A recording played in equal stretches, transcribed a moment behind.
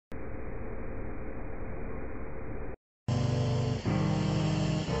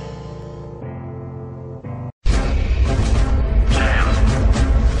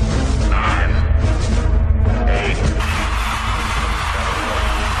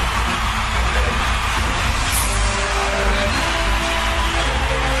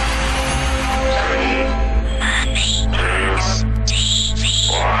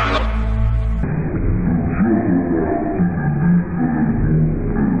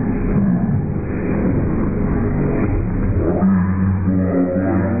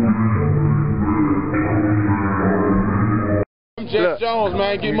up? Jones,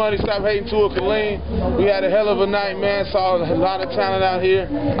 man. Get money, stop hating to a Killeen. We had a hell of a night, man. Saw a lot of talent out here.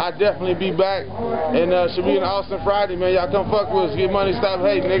 I'll definitely be back. And should be an Austin Friday, man. Y'all come fuck with us. Get money, stop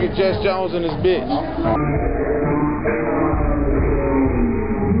hating. Nigga, Jess Jones and his bitch.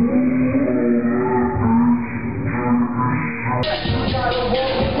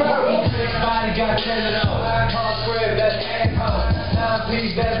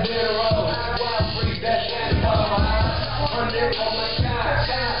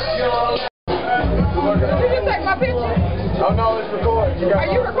 Did you take my picture? Oh no, it's recording. Are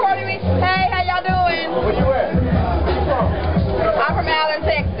you recording me? Hey, how y'all doing? Where you at? I'm from Allen,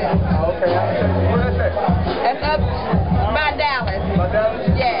 Texas. Oh, okay. Where is that? That's up by Dallas. By Dallas?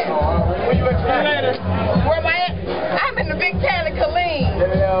 Yeah. Where you at? Where am I at? I'm in the big town of Killeen.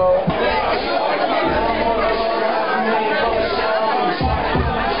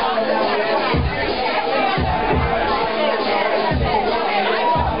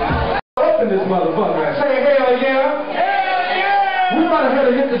 This motherfucker. Say hell yeah. Hell yeah. We about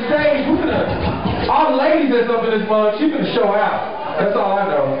to hit the stage. We gonna, all the ladies that's up in this mug, she gonna show out. That's all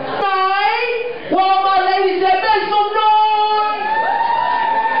I know. Well, all my ladies that make some noise.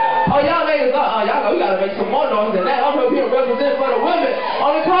 Oh, y'all ladies, y'all know we gotta make some more noise than that. I'm up here representing for the women.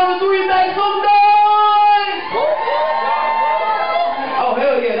 On the count of three, make some noise. Oh,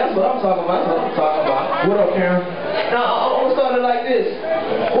 hell yeah, that's what I'm talking about. That's what I'm talking about. What up, Karen? Now, I'm gonna start it like this.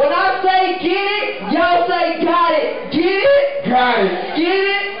 When I say get it, y'all say got it. Get it? Got it. Get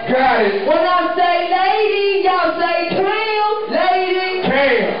it? Got it. When I say lady, y'all say Cam. Lady.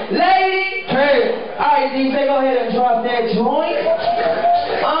 Cam. Lady. Cam. Alright, DJ, go ahead and drop that joint.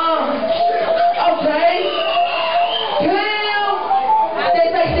 Okay. Cam. They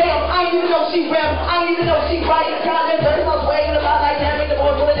say, damn, I ain't even know she rap. I ain't even know she write. God, that dirty was waiting about like that. Make the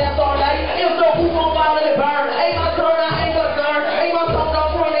boy put it down all night. If no who's gonna fall in the burn. Ain't my turn, I ain't concerned. Ain't my song,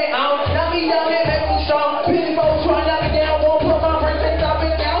 don't run it out. Knock me down and make me strong. Pity folks trying to knock me down. Won't put my brain since I've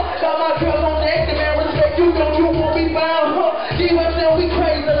been down. Got my girls on deck. The man respect you, don't you won't be found. Give us and we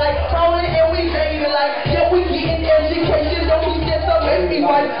crazy like rolling and we baby like. Yeah, we getting education. Don't be scared to make me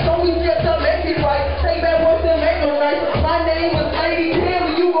right. Don't be scared to make me right. Say bad words and make them right. My name is Lady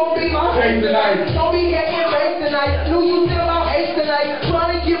Kim. You gon' be my face tonight. Don't be getting face tonight. Knew you still my ace tonight.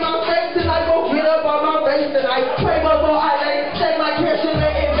 Trying to get my face tonight. Go get up on my face tonight. Pray before I lay. Take my cash and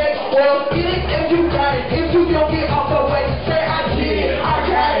make it back. Well, get it if you got it. If you don't get off the way, say I get it. I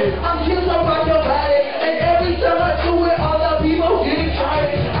got it. I'm just about your body. And every time I do it, all the people get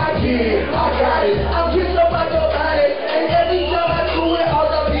excited. I get it. I got it. I'm just about your body. And every time I do it, all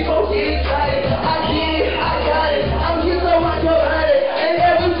the people get excited. I get it. I got it. I'm just about your body. And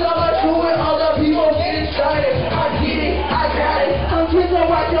every time I do it, all the people get excited. I get it. I got it. I'm just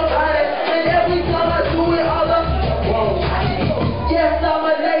about your body. And every time I do it, all the yes, I'm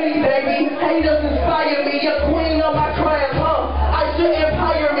a lady, baby. Haters inspire me. Your queen of my crown, I should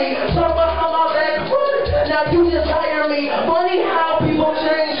empire me. Summer on my back foot. Now you just hire me. Funny how people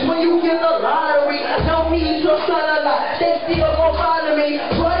change when you get the lottery. Don't need your son a lot. They still gon' bother me.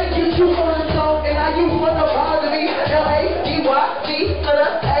 Try to get you on the song, and now you wanna bother me. L-A-D-Y-G to the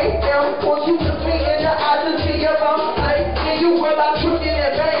A-M. Want you to me in the eyes and see your mouth play. And you worry about tricking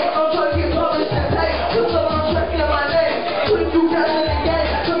that bank. I'm trying to get published and pay. Just so I'm checking my name. Put you down in the game.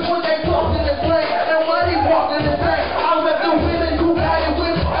 Cause when they talk in the plane, and when they walk in the plane, I rep the women who got it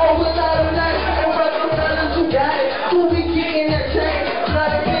with or without a name. And rep the fellas who got it. Who be getting that change.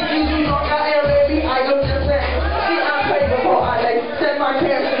 Not a thinking you don't got it, baby. I am just saying. See, I pay before I lay. Set my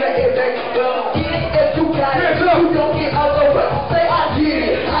cash in the air. Well, get it if you got it. You don't get out the way. Say I get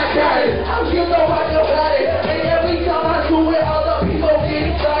it. I got it. I'm just so about your body. And every time I do it, all the people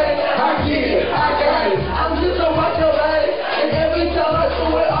get excited. I get it. I got it. I'm just so about your body. And every time I do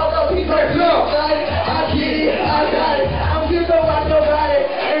it, all the people get excited. I get it. I got it. I'm just so about your body.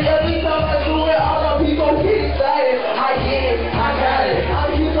 And every time I do it, all the people get excited. I get it. I got it.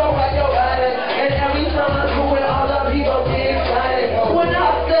 I'm just so about your body. And every time I do it, all the people get excited. When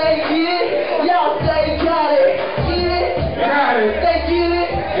I say get it, y'all say got it. Get it? Got it. Say get it?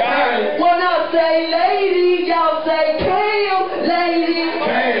 Got it. When I say lady, y'all say Cam. Lady.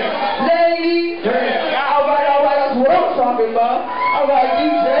 Cam. Lady. Cam. Alright, that's what I'm talking about. Alright,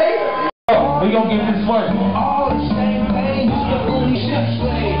 DJ. We gon' get this money. All the same page, the booty shit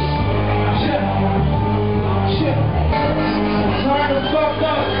slaves. Shit. Shit. Turn the fuck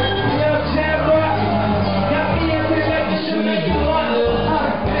up. Little jabber. Got me in the election, make you wonder.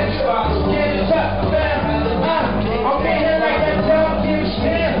 Get it up, man. Okay, here like that dog, give a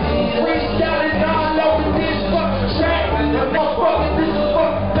shit. Freestyle it all over this fuck track. The motherfucker, this is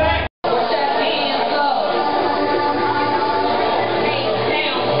fuck back. What's that hands up?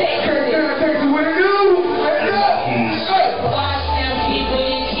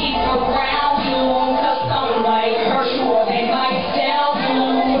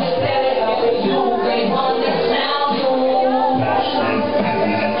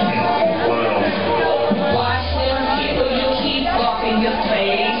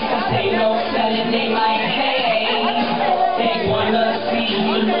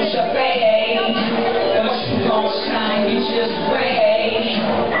 shine, you just wait.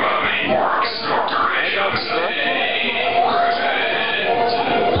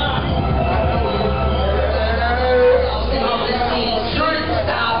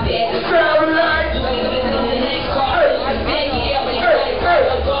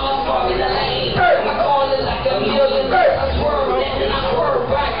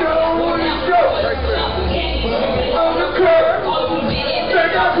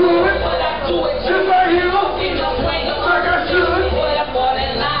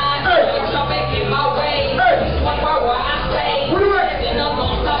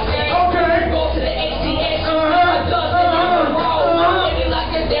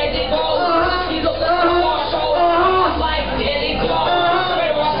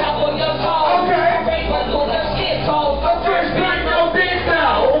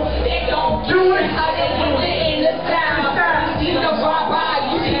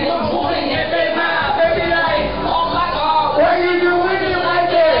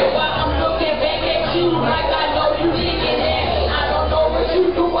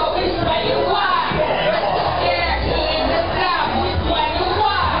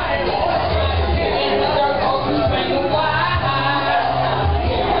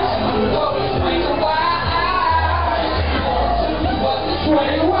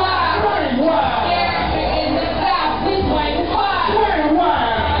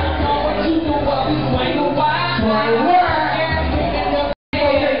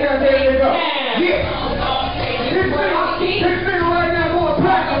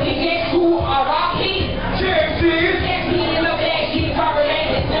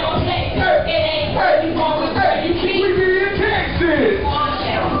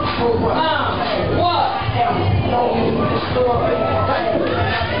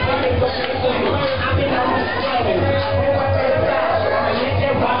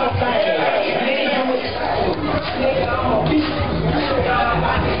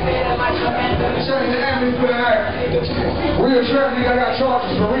 Real trap nigga, I got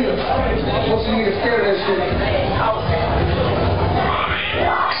charges for real. Most of you niggas scared of that shit.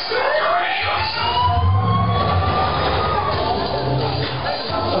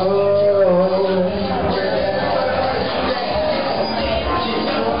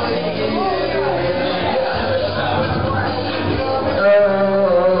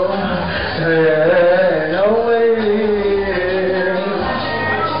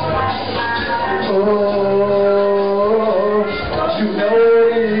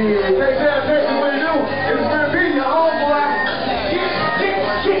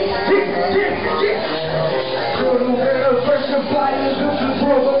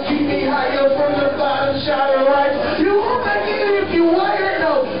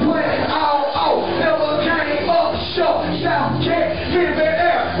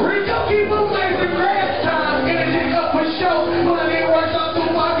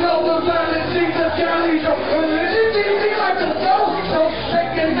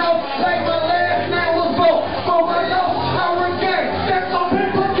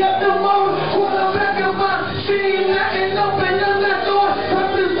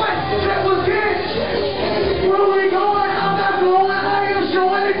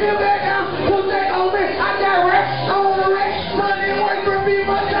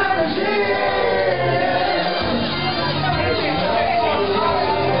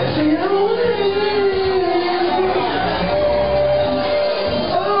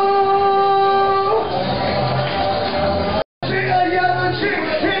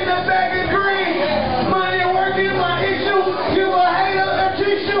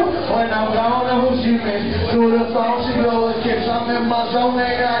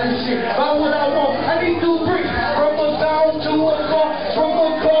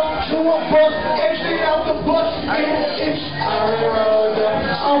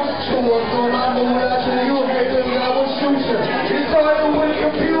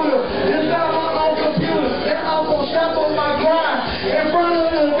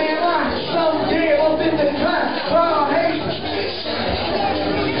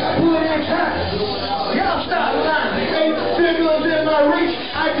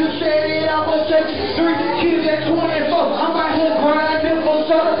 I just said it, I'm gonna take 3 kids at 24. I'm out here grinding for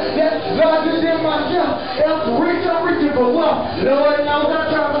something that's larger than myself. I'm rich for wealth. Lord knows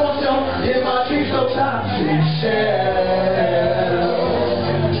I try myself. In my cheeks so toxic,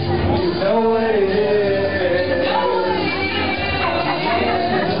 you know what it is.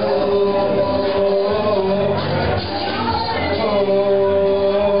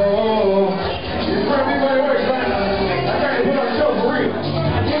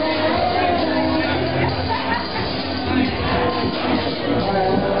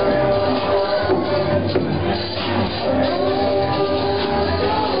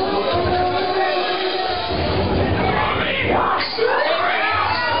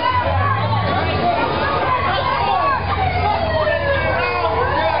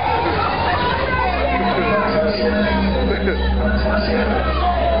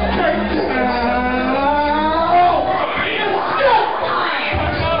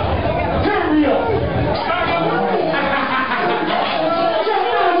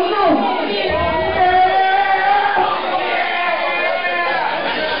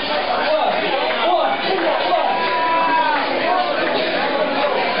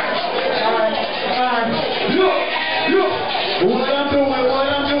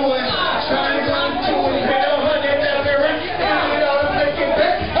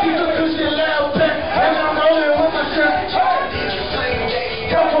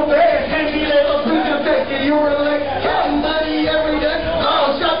 you relate. Getting money every day.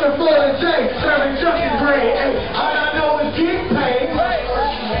 Oh, shopping for the J. Serving junkies grade. Hey, all I know is get paid.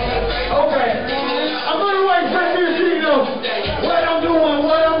 Okay. I'm on the way. Take me a seat, though. What I'm doing.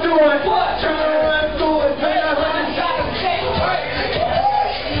 Trying to run through it. Pay that money.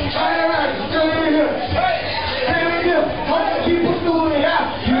 Alright, still in here. Stay in here. Hope to keep us doing it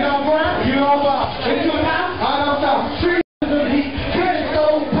out. You don't grind, you don't ball. If you not, I don't stop. Street is the heat. Get it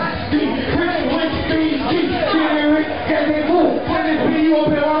so hot. Pretty with speed. Get it, get it, move. When it be you up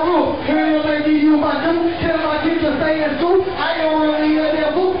in my room. Here you maybe you my dude. Tell my kids to stay in school. I don't really hear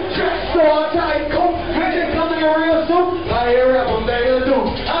that boo. Dress so tight, cool. Vision coming real soon. I hear rap on day to do.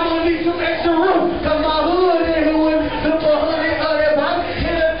 I'm gonna need some extra room. Cause my hood in here with the 100 of that box.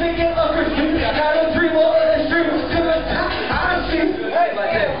 Hit a ticket up the street. Got a dream of the street. To the top. I see. Hey,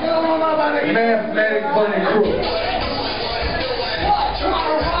 like that. You don't know about that. Mathematic funny crew.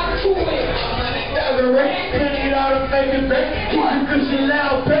 $1,000 make it back. Keep you cushy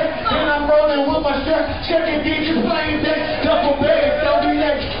loud back. And I'm rolling with my strap. Check and get you playing that. Double bags, don't be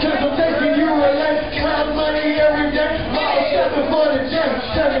late. Cause I'm taking you relate. Round money every day. Model stepping for the gym.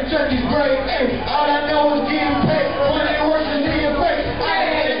 Serving junkies break. Hey, all I know is getting paid. Money works in your face.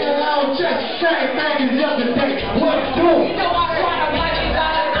 Hey, it's a loud check. Same thing as yesterday. What it do? You know I try to like it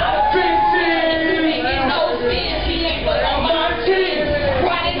out of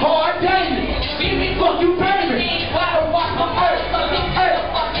hard daily. Give me fuck you, baby. Why don't watch my earth?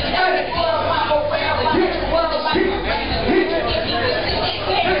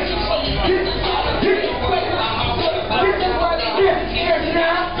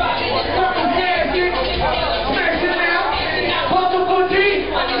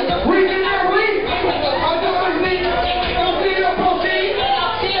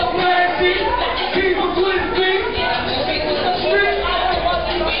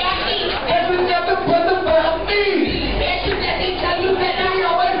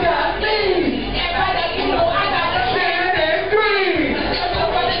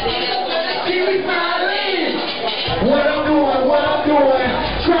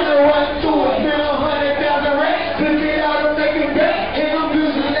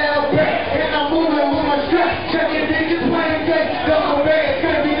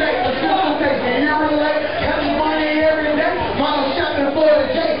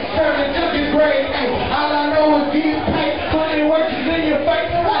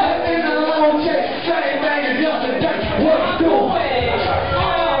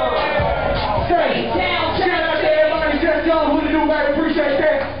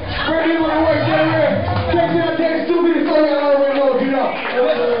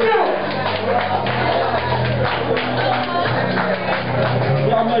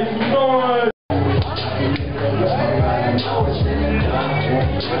 Y'all make some noise.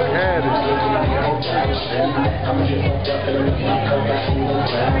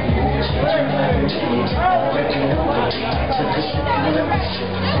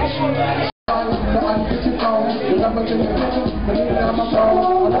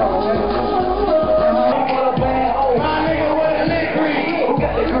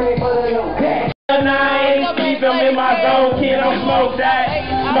 In my zone, kid, I'm smoke that.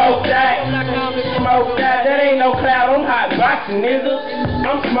 That ain't no cloud, I'm hot boxing, nigga.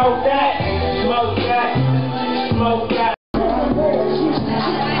 I'm smoke that.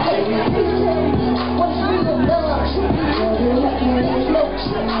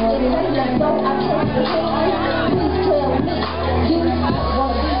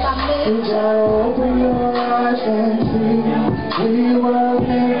 Open your eyes and see we were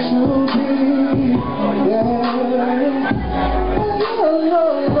meant to be.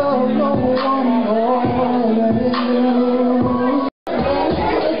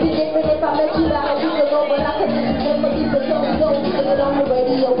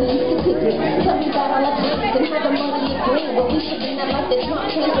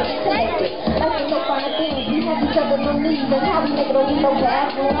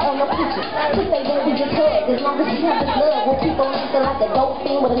 As long as you have the love, we'll keep on acting like a dope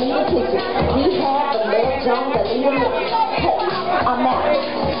thing with a needle picture. We have the love, John, the needle picture. Hey, I'm out.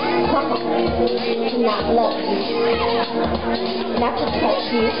 Come on. Not love you. Not to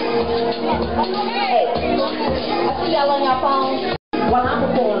touch you. Hey, I see y'all on your phone while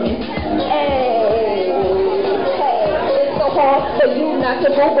I'm performing. Hey, it's so hard for you not to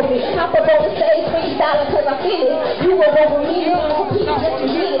go with me. Hop up on the stage, freestyling cause I feel it. You will go with me, you don't compete just to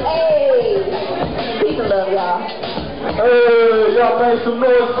need it. Hey. Love y'all. Hey, y'all make some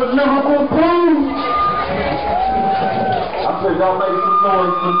noise for Lyrical Peace. I said y'all make some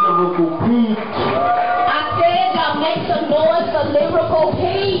noise for Lyrical Peace. I said y'all make some noise for Lyrical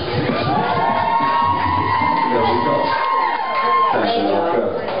Peace.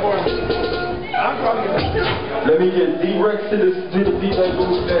 me get D-Rex to the DJ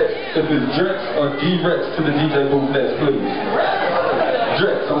booth next. If it's Drex or D-Rex to the DJ booth next, please.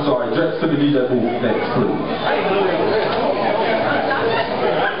 Drex, I'm sorry, Drex to the DJ booth next, please.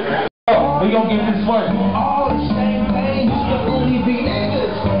 We gonna get this fun. All the same thing, used to only be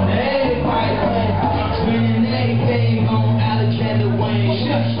niggas. Everybody spending everything on Alexander Wayne.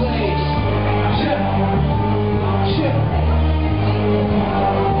 Shit, slaves. Shit.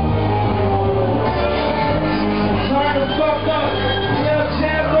 Turn the fuck up. Lil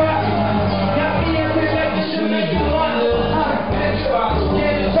Jabba. Got me in here like this shit make you want it.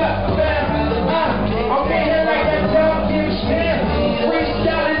 Get it up, man. Okay, here like that dog gives shit.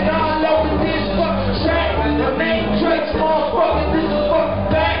 Freestyling all over this fucking track. The main track's motherfucker, this is fucking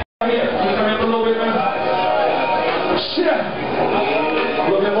back. Here, can you come in a little bit, man? Shit. A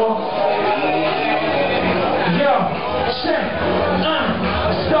little bit more? Yo, shit.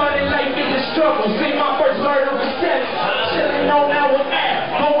 Started life in the struggle. See my first murder was set. Chilling on our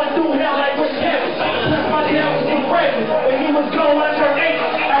ass. Going through hell like was heaven. Plus my dad was in prison. When he was going under 8.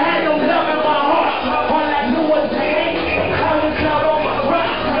 I had no love in my heart. All I knew was the hate. I was out on my rock.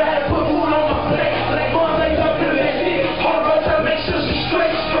 I had to put food on my plate. Like one leg up to the shit. Hard up to make sure she's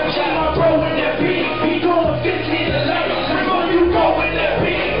straight. Check my bro in that beat. He going 15 to late. When you go in that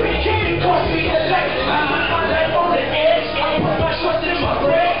beat. Can't cost me a late. I put my life on the edge. I put my trust in my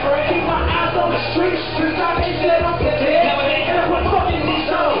bread. Keep my eyes on the streets. Cause I ain't set up the dead. And I put fucking these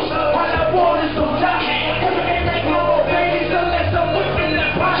souls. All I want is some time. Cause I can't make no more babies unless I'm whipping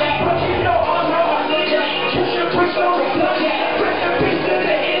that pot. But you know I'm hard. You should push on the block. Press the piece to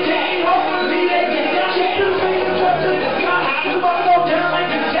the engine. Hopefully they get down. Do things up to the sky. Cause I go down like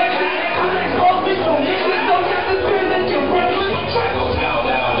a Texas. Cause they supposed me so niggas. Don't get the feeling you break. Go down,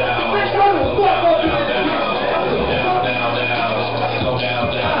 down, down. Let's go to fuck up in this bitch. Go down,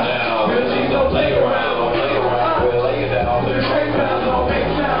 down, down. Really don't play around, don't play around. We'll lay it down there. Straight down, don't make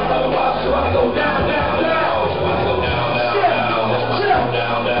sound. Otherwise, so I go down, down, down. Go down, down, down. Go down,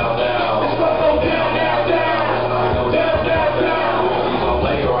 down, down. Let's go down, down, down. Go down, down, down. We don't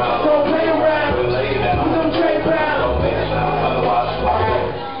play around. Don't play around. We'll lay it down. We don't trade down. Don't make it sound. Otherwise, so I go.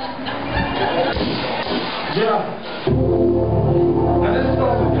 Yeah. Now this is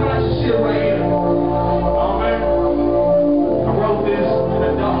some conscious shit right here. Oh man. I wrote this in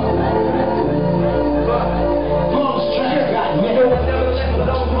the dark. But you know I never let go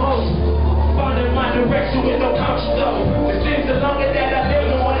those hoes. Finding my direction with no conscience though. It seems the longer that I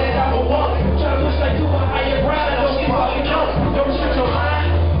live, the more that I will walk. Try to push like to a higher ground. I don't give up, you know. Don't restrict your mind.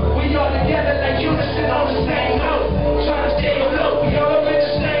 We all together like unison on the same note. Trying to stay afloat. We all up in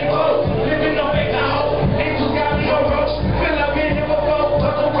the same boat. Living no make I hope. Angels got me on ropes. Feel I've been here before.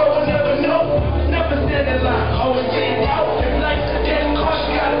 But the road will never know. Never stand in line. Always stand out. If life's a dead cost,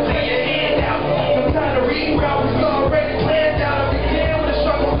 you gotta pay your hand out. No time to reroute. We already planned out. I began with the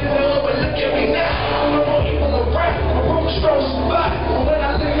struggles in the hood, but look at me now. I'm more evil than right. I'm from a strong spot. But when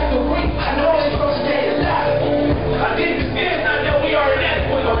I look at the weak, I know it's gonna stay alive. I think this is not that we are an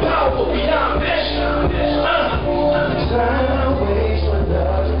equal or powerful beyond measure. Sideways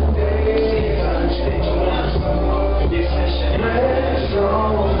another day. It's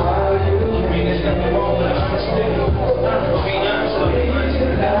strong while you mean there's nothing wrong with honesty. Be honest,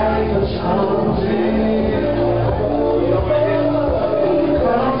 life is haunted.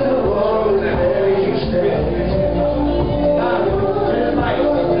 Come to the world and where you stay.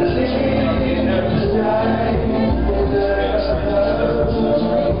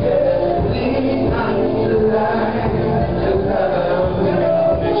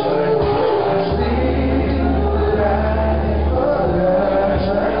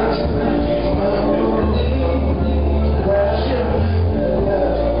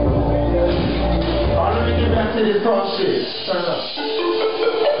 This talk shit. Turn up.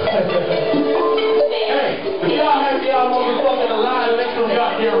 Hey, if y'all have y'all motherfucking alive, make some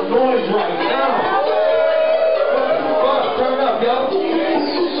goddamn noise right now. Turn up, yo.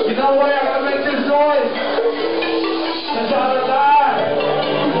 You know why I gotta make this noise? Cause y'all alive.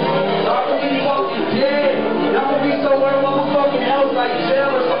 Y'all can be fucking dead. Y'all can be somewhere motherfucking else like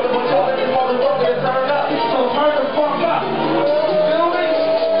jail or something, but y'all let this motherfucker to turn up. So turn the fuck up. You feel me?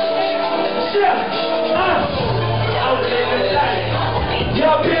 Shit. I'm living life.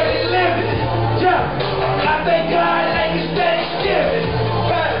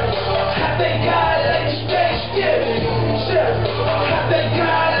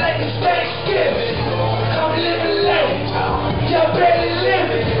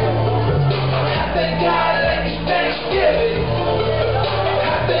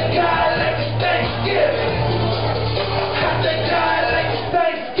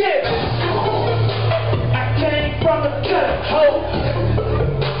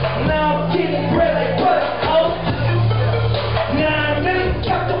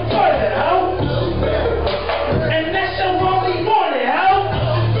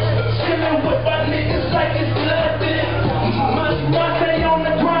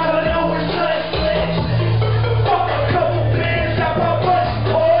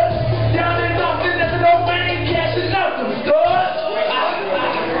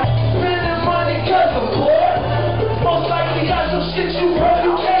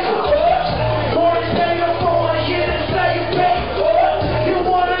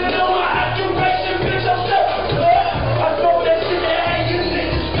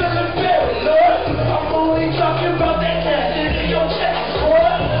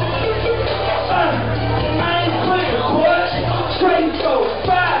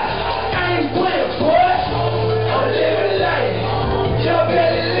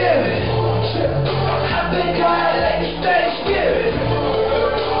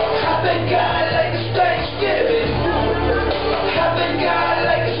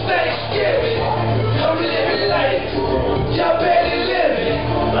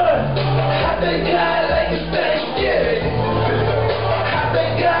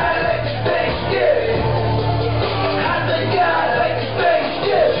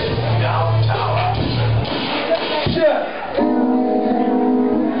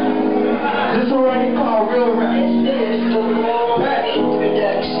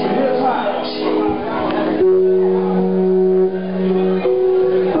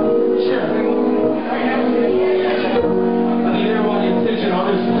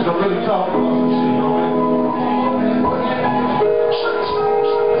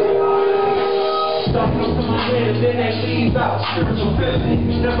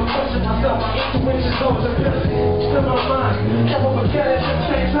 my intuition's always a ability to my mind. Never forget it at the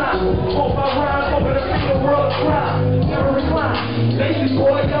same time. Hope I rhyme over the bigger world of crime. Never recline. Lazy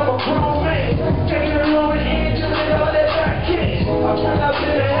boy, I'm a grown man. Taking it on the end, doing it all that I can. I turn up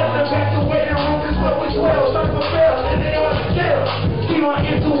in the hell and back to waiting room. This what we 12. Start to fail, and they all the jail. Keep my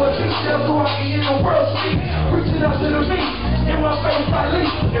intuition still so I can hear the world speak. Reaching up to the beat. In my face, I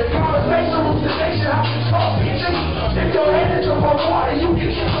leap. If conversation rules the nation, I can talk PG. If your head is above water, you can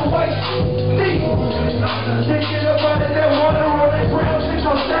get the waist deep. Thinking about it, that water rolling brown. Shit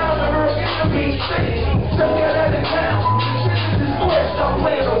goes down, the earth gets the beat sticky. Don't get out of town. This is where stop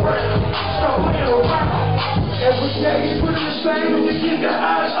playing around. Stop playing around. Every day you put in the same and you keep your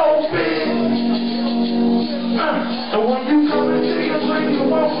eyes open. And when you come into your dream, you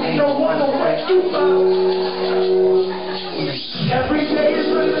won't need no one to wake you up. Every day is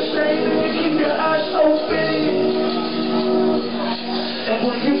really the same and you keep your eyes open. And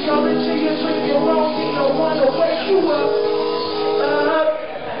when you come into your dream, you won't need no one to wake you up.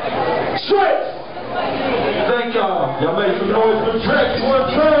 Straight! Thank y'all. Y'all make some noise for Drex one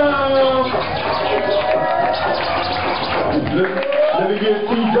time. Let me get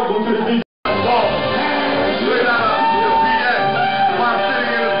T-double to the DJ.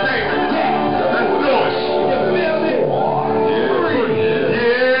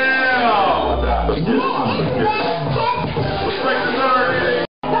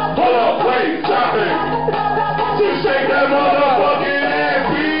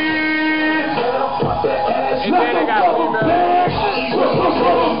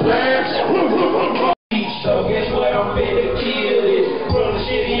 So guess what? I'm finna kill this. From the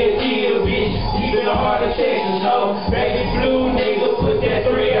city and kill, bitch. Even the heart of Texas, ho. Baby blue nigga, put that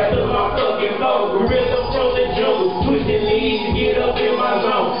 3 after my fucking flow. Gorilla from the jungle, twisting leaves to get up in my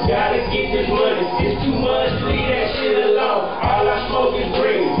zone. Gotta get this money. It's too much, leave that shit alone. All I smoke is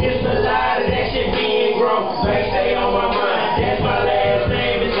green. It's a lot of that shit being grown. Like stay on my mind. That's my last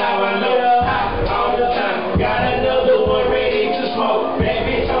name. It's how I know. All the time. Got another one ready to smoke. Bad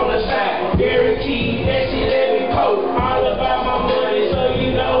bitch on the side. Guaranteed that shit let me poke. All about my money, so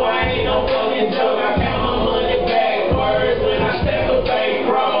you know I ain't no fucking joke. I count my money backwards when I stack a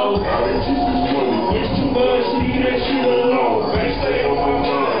bankroll. It's too much, leave that shit alone. Bank stay on my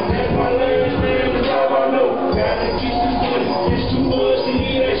mind. That's my last name, is all I know. Gotta get this money. It's too much,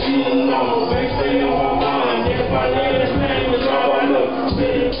 leave that shit alone. Bank stay on my mind. That's my last name, is all I know.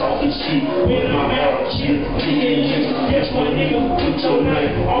 Steady talking shit when I'm out shit. Yes, my nigga, put your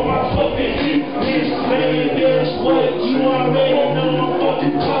name on my fucking hit list. Man, guess what? You already know I'm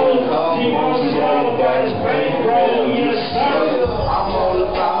fucking cold. He wants to all about his bankroll. Yes, sir. I'm all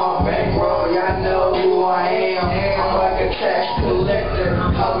about my bankroll. Y'all know who I am. I'm like a tax collector.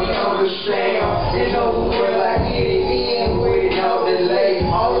 Help me understand. It's over with like get it in with no delay.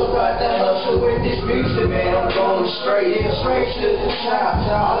 All about the hustle with this music, man. I'm going straight to the top.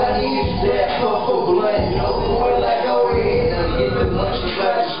 All I need is that puff of blunt. No more like over here. Now get the lunch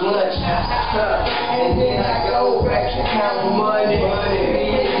about this lunch. And then I go back to count money. Me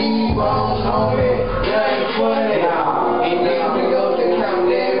and D-Bones on me. Nothing funny. And then we go to count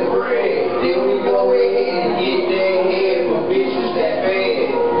that bread. Then we go ahead and get that head for bitches that bad.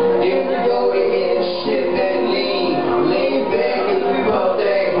 Then we go ahead and sip that lean. Lean back and we up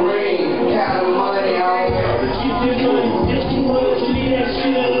that green. Count money on me. Get this money. It's too much, leave that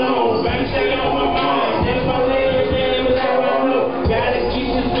shit alone. Bank stay on my mind. That's my last name, is how I know. Gotta keep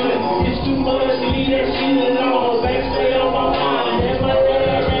this money. It's too much, leave that shit alone. Bank stay on my mind. That's my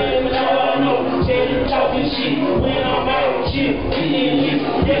last name, is how I know. Steady talking shit when I'm out shit. Getting hit.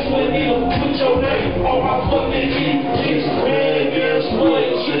 Guess what, nigga? Put your name on my fucking hit list. Man, guess what?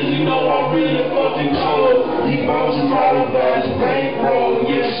 Shit, you know I'm really fucking cold. These bones is all about his bankroll.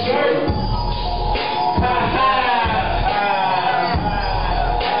 Yes, sir. Ha ha.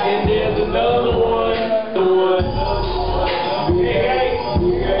 And there's another one, the one. Hey,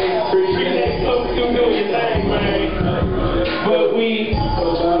 appreciate that. Come do your thing, man. But we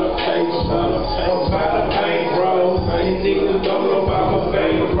about a bankroll. And niggas don't know about my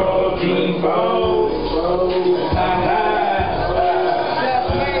bankroll. D-Bones. Ha ha.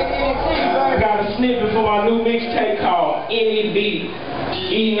 I got a snippet for my new mixtape called Any Beat.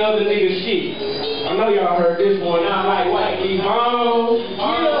 Eating other niggas' shit. I know y'all heard this one. I'm like, wait, D-Bones.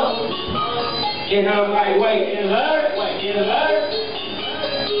 And I'm like, wait, it hurt? It hurt?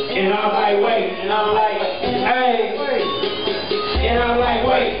 And I'm like, wait, and I'm like, hey. And I'm like,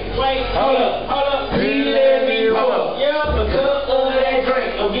 wait, hold up. Please let me roll up. Yeah, a cup of that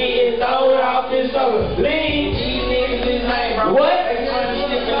drink. I'm getting thrown off this summer. Lean, these niggas is lame, bro. What?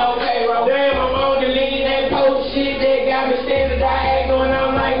 Damn, I'm on the lean, that post shit that got me standing diagonal. And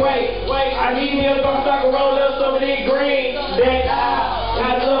I'm like, wait,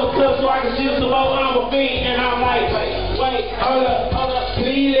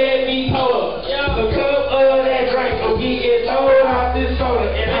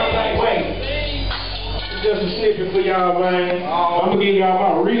 for y'all, man. I'm gonna give y'all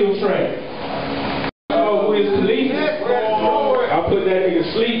my real track. With Killeen, I put that nigga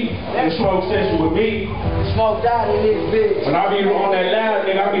sleep in the smoke session with me. Smoked out in this bitch. When I be on that loud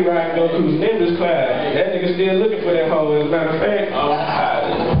nigga, I be riding those cruise Nimbus class. That nigga still looking for that hoe, as a matter of fact. I'm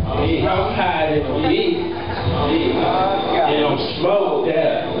hiding. And I'm smoked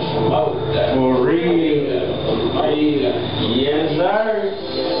out. For real. Yes, sir.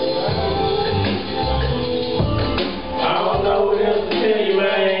 I don't know what else to tell you,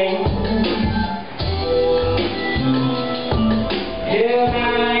 man. Hell,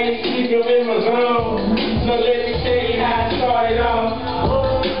 man, I ain't sleeping in my zone. So let me tell you how it started off.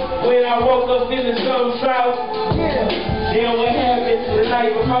 When I woke up feeling so south. Then what happened the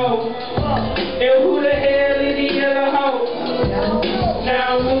night before? And who the hell is the other hoe?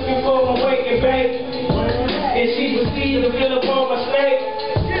 Now I'm looking for my waking babe. And she proceeded to fill up on my snake.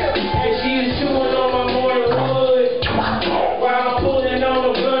 And she was chewing on my morning wood. While I'm pulling on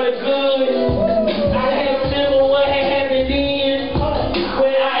the blood of good. I can't remember what had happened then.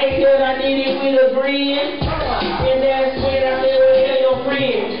 When I ate that I did it with a friend. And that's when I said, well, hell, your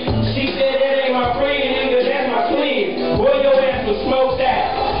friend. She said, that ain't my friend, nigga, that's my twin. Boy, your ass was smoked out.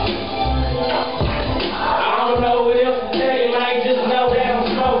 I don't know what else to tell you, like, just know that I'm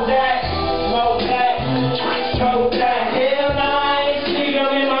smoked out. Smoked out. Smoked out. Hell no, I ain't sleep,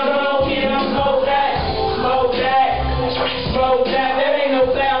 I'm in my zone, kid, I'm smoked out. Smoked out. Smoked out. That ain't no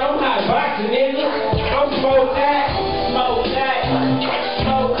sound, I'm hot boxing, nigga. I'm smoked out. Smoked out.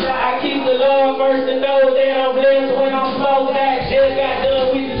 Smoked out. I keep the love first and know that I'm blessed when I'm smoked out. Just got done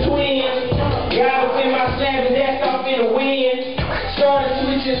with the twins. Got up in my slab and that's off in the wind. Started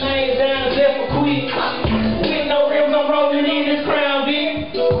switching lanes down left for quick. With no rims, I'm rolling in this crown,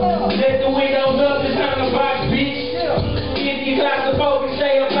 bitch. Let the windows up, it's time to box, bitch. If you got the focus,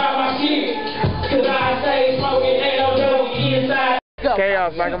 say about my shit. Cause I say smoking ain't no joke inside.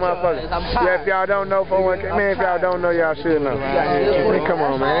 Chaos like a motherfucker. Yeah, if y'all don't know, man, if y'all don't know, y'all should know. Man, come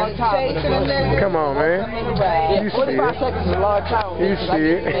on, man. Come on, man. You see it. You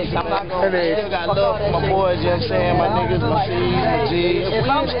see it. And then, still got love for my boys, you know what I'm saying? My niggas, my C's, my G's.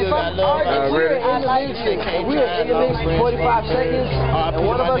 Still got love. really? We're in the mix 45 seconds. And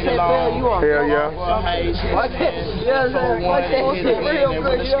one of us say fail, you on. Hell yeah. What? Yeah, what that shit real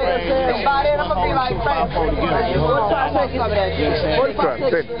good, you know what I'm saying? By then, I'm gonna be like, 45 seconds. 45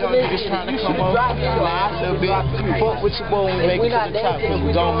 seconds. Niggas trying to come up. Fuck with your boy when we make it to the top, because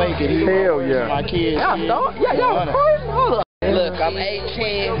we gon' make it. Hell yeah. My kids. Yeah, y'all crazy. Hold up. Look, I'm 18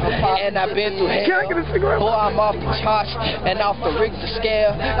 and I've been through hell. Can I get a cigarette? Boy, I'm off the charts and off the Richter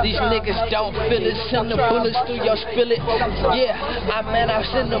scale. These niggas don't feel it. Send the bullets through your skillet. Yeah, I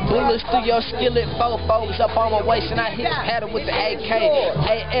send the bullets through your skillet. 4 foes up on my waist and I hit the paddle with the AK.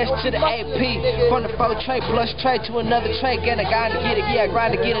 AS to the AP. From the 4 tray plus tray to another tray. And I gotta get it. Yeah, I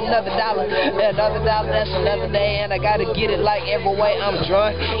grind to get another dollar. Another dollar, that's another day. And I gotta get it like every way. I'm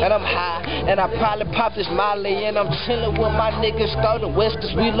drunk and I'm high. And I probably pop this Molly and I'm chilling with my niggas. Go to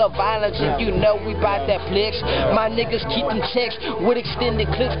Westers, we love violence and you know we bout that flex. My niggas keep them checks with extended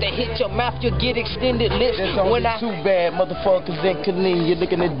clips. They hit your mouth, you'll get extended lips. When I too bad motherfuckers in Killeen. You're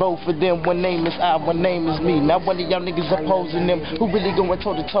looking at both of them. One name is I, one name is me. Now one of y'all niggas opposing them. Who really going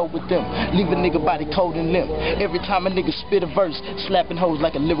toe to toe with them? Leave a nigga body cold and limp. Every time a nigga spit a verse, slapping hoes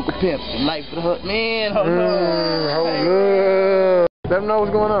like a lyrical pimp. Life for the hood, man. Hold up. Let them know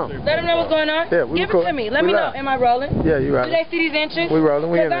what's going on. Let them know what's going on? Yeah, give it to me. Let me know. Am I rolling? Yeah, you rolling. Do they see these inches? We rolling.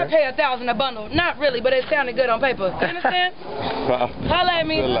 We in there. Because I pay $1,000 a bundle. Not really, but it sounded good on paper. You understand? Holla at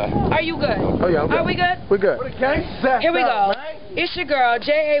me. Are you good? Oh, yeah, I'm good. Are we good? We good. Here we go. It's your girl,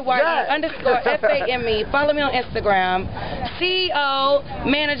 JAYE_FAME. Follow me on Instagram. CEO,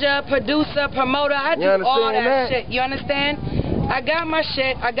 manager, producer, promoter. I do all that shit. You understand? I got my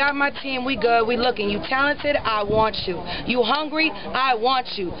shit, I got my team, we good, we looking. You talented, I want you. You hungry, I want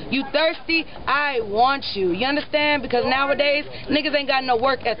you. You thirsty, I want you. You understand? Because nowadays, niggas ain't got no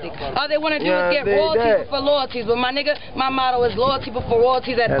work ethic. All they want to do is get royalties for loyalties. But my nigga, my motto is loyalty before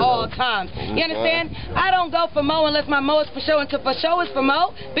royalties at all times. You understand? I don't go for Mo unless my Mo is for show. And to for show is for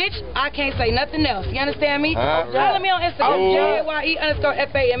Mo, bitch, I can't say nothing else. You understand me? Follow me on Instagram,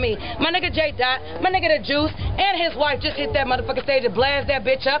 JAYE_FAME. My nigga J Dot, my nigga The Juice, and his wife just hit that motherfucking stage to blast that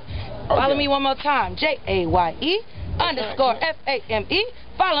bitch up. Follow me one more time. JAYE_FAME.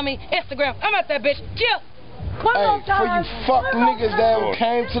 Follow me, Instagram. I'm at that bitch. Jill. One more time. For you fuck niggas that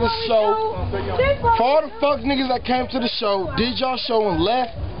came to the show, for all the fuck niggas that came to the show, did y'all show and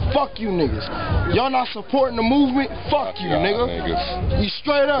left, Fuck you niggas. Y'all not supporting the movement? Fuck you, nigga. You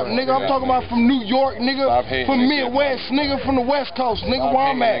straight up, nigga. I'm talking about from New York, nigga. From Midwest, nigga. From the West Coast, nigga.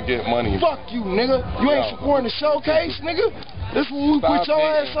 Where I'm at. Fuck you, nigga. You ain't supporting the showcase, nigga. This is what we put your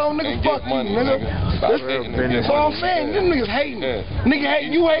ass on, nigga. Fuck you, nigga. That's all I'm saying. Them niggas hating. Nigga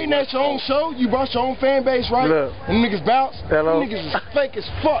hating. You hating at your own show. You brought your own fan base, right? And niggas bounce. Them niggas is fake as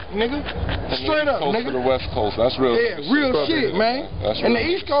fuck, nigga. Straight up, nigga. To the West Coast. That's real. Yeah, real shit, man. And the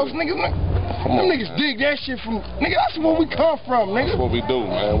East Coast niggas, them niggas dig that shit from, nigga, that's where we come from, nigga. That's what we do,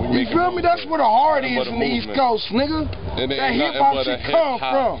 man. You feel me? That's where the heart is in the East Coast, nigga. That hip-hop shit come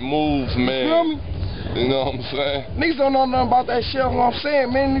from. Moves, man. You feel me? You know what I'm saying? Niggas don't know nothing about that shit. What I'm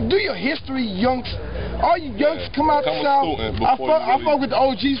saying, man, do your history, youngsters. All you youngsters come out the South. I fuck with the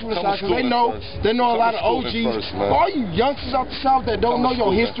OGs from the South because they know a lot of OGs. All you youngsters out the South that don't know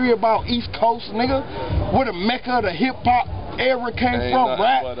your history about East Coast, nigga, where the mecca of the hip hop era came from,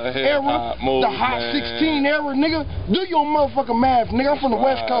 rap era, the Hot 16 era, nigga. Do your motherfucking math, nigga. I'm from the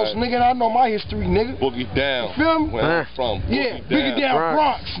West Coast, nigga, and I know my history, nigga. Boogie down. You feel me? Where I'm from. Yeah, Boogie down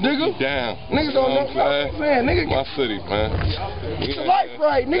Bronx, nigga. Boogie down. Niggas don't know what I'm saying, nigga. My city, man. Get your life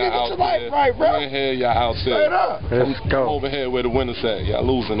right, nigga. Get your life right, bro. We're here, y'all out there. Straight up. Come over here where the winners at. Y'all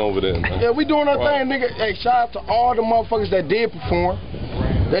losing over there, man. Yeah, we doing our thing, nigga. Hey, shout out to all the motherfuckers that did perform.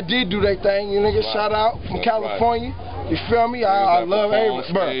 That did do their thing, you niggas. Shout out from California. You feel me? I love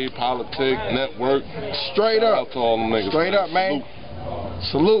everybody. Politics, network. Straight up. Out to all them niggas. Straight up, man.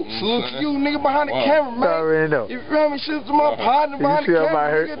 Salute to you, nigga, behind the camera, man. You feel me? Shit to my partner behind the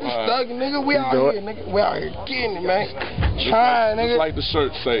camera. Nigga, this thugging, nigga. We out here, nigga. We out here getting it, man. Trying, nigga. Just like the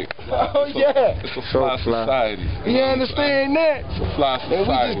shirt say. Oh, yeah. It's a fly society. You understand that? It's a fly society.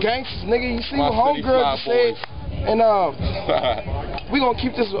 We just gangsters, nigga. You see what homegirl just said? And we gonna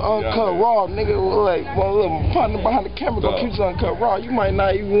keep this uncut raw, nigga. Like one little partner behind the camera gonna keep this uncut raw. You might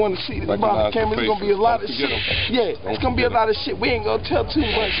not even want to see this behind the camera. It's gonna be a lot of shit. Yeah, it's gonna be a lot of shit. We ain't gonna tell too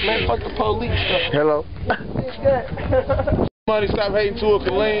much, man. Fuck the police stuff. Hello. Money, stop hating to a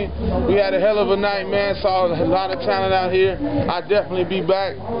Killeen. We had a hell of a night, man. Saw a lot of talent out here. I'll definitely be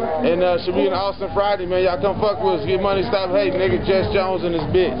back. And should be an awesome Friday, man. Y'all come fuck with us. Get money, stop hating, nigga. Jess Jones and his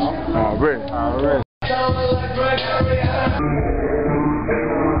bitch. Already.